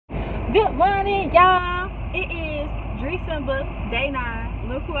Good morning, y'all. It is Dreee-cember, day 9.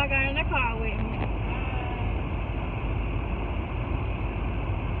 Look who I got in the car with me.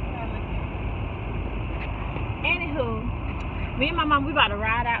 Anywho, me and my mom, we about to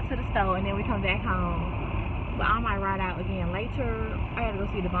ride out to the store and then we come back home. But I might ride out again later. I gotta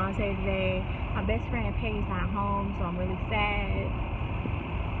go see Devontae today. My best friend Paige's not home, so I'm really sad.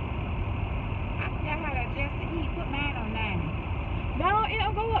 I forgot how to adjust the heat. Put mine on 90. No, it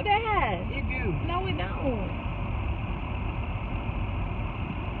don't go up that high. It do. No, it don't.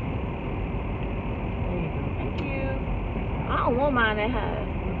 Thank you. I don't want mine that high.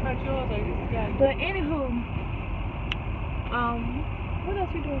 Cut yours like this guy. But anywho, what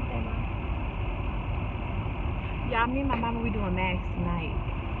else we doing today, Mom? Yeah, me and my mama, we doing Max tonight.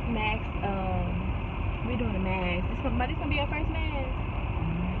 Max, we doing the Max. This gonna be our first Max.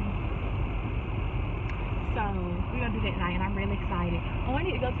 So we're gonna do that tonight, and I'm really excited. Oh, I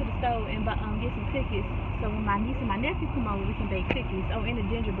need to go to the store and get some cookies. So when my niece and my nephew come over, we can bake cookies. Oh, and the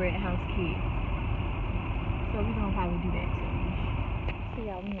gingerbread house kid. So we're gonna probably do that too. So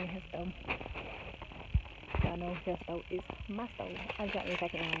y'all, we in his store. Y'all know his store is my store. I got this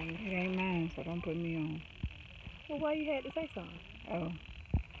back in line. It ain't mine, so don't put me on. Well, why you had to say something? Oh,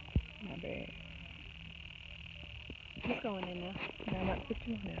 my bad. What's going in there? Now I'm about to put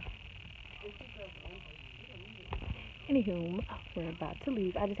you in there. Anywho, we're about to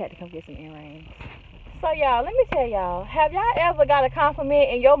leave. I just had to come get some earrings. So y'all, let me tell y'all, have y'all ever got a compliment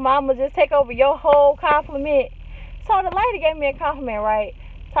and your mama just take over your whole compliment? So the lady gave me a compliment, right?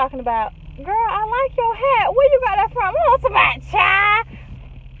 Talking about, girl, I like your hat. Where you got that from? Oh, it's about child.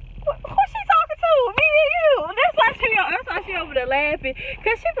 Who she talking to? Me and you. That's why she over there laughing.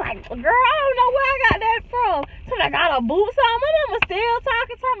 Cause she be like, girl, I don't know where I got that from. So I got her boots on. My mama still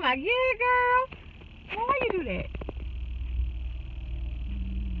talking to me like, yeah, girl. Well, why you do that?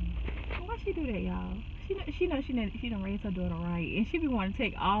 Why she do that, y'all? She done raised her daughter right, and she be wanting to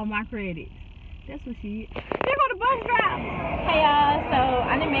take all my credits. That's what she. There go the bus drive. Hey y'all, so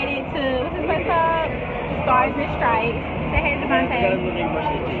I done made it to what's this place called? The Stars and Stripes. Say hey to Devontae.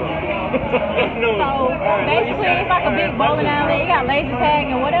 So basically, it's like a big bowling alley. It got laser tag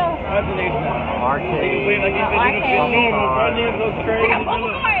and what else? Arcade. They got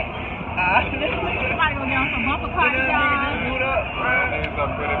bumper carts. Somebody gonna get on some bumper carts, y'all.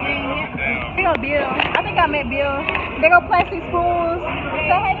 They go Bill. I think I met Bill. They go plastic spoons.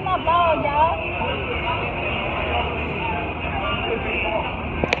 Say hey to my vlog, y'all.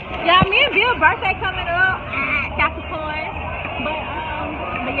 Yeah, me and Bill's birthday coming up. Capricorn.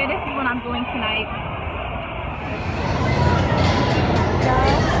 But yeah, this is what I'm doing tonight.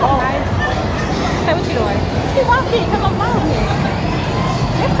 Oh, nice. Hey, what you doing? She walking because I'm vlogging.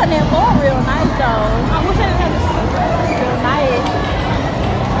 This connect more real nice though. I wish I didn't have this real nice.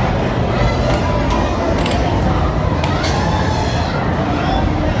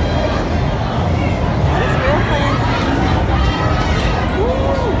 It's real fancy. Woo.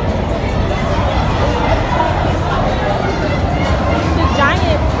 The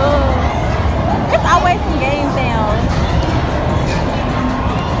giant, there's always some games down.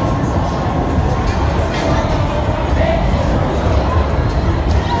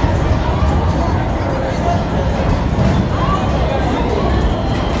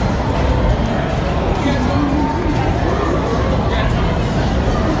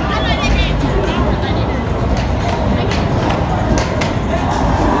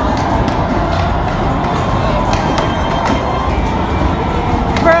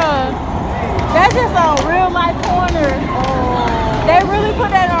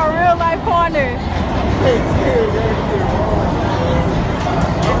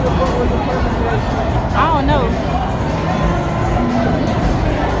 I don't know.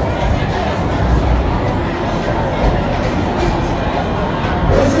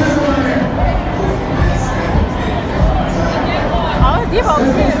 Oh, it's deep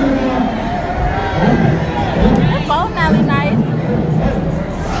over here. This bowling alley nice.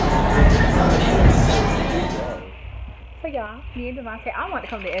 So y'all, me and Devontae, I want to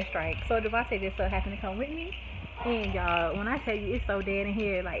come to Airstrike. So Devontae just so happened to come with me. And y'all, when I tell you it's so dead in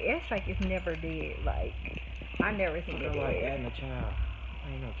here, like Airstrike is never dead. Like I never seen it dead. Like adding a child.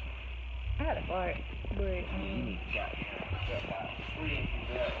 I ain't no child. I had a fart, but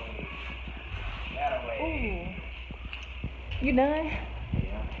ooh. You done?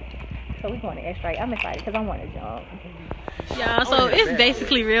 Yeah. So we going to Airstrike. I'm excited because I want to jump. Y'all, so it's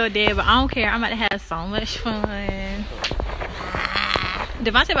basically real dead, but I don't care. I'm about to have so much fun.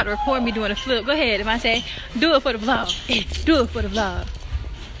 Devontae about to record me doing a flip. Go ahead, Devontae. Do it for the vlog. Do it for the vlog.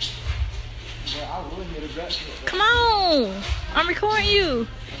 Come on. I'm recording you.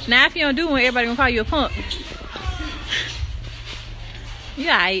 Now if you don't do one, everybody gonna call you a punk. You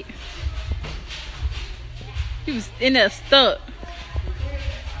alright. He was in there stuck.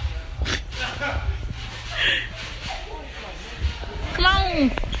 Come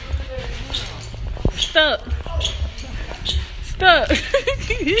on. Stuck.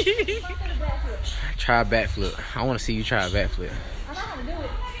 Try a backflip. I want to see you try a backflip. I know how to do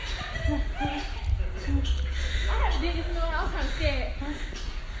it. I had to do this, I was kind of scared.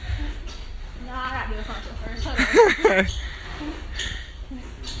 Nah, I got to do a front flip first. Hold on.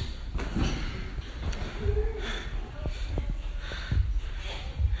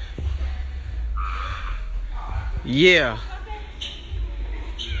 Yeah.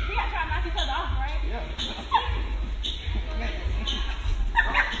 We got to try to knock each other off, right? Yeah.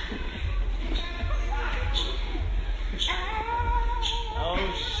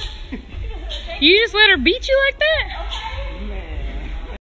 You just let her beat you like that?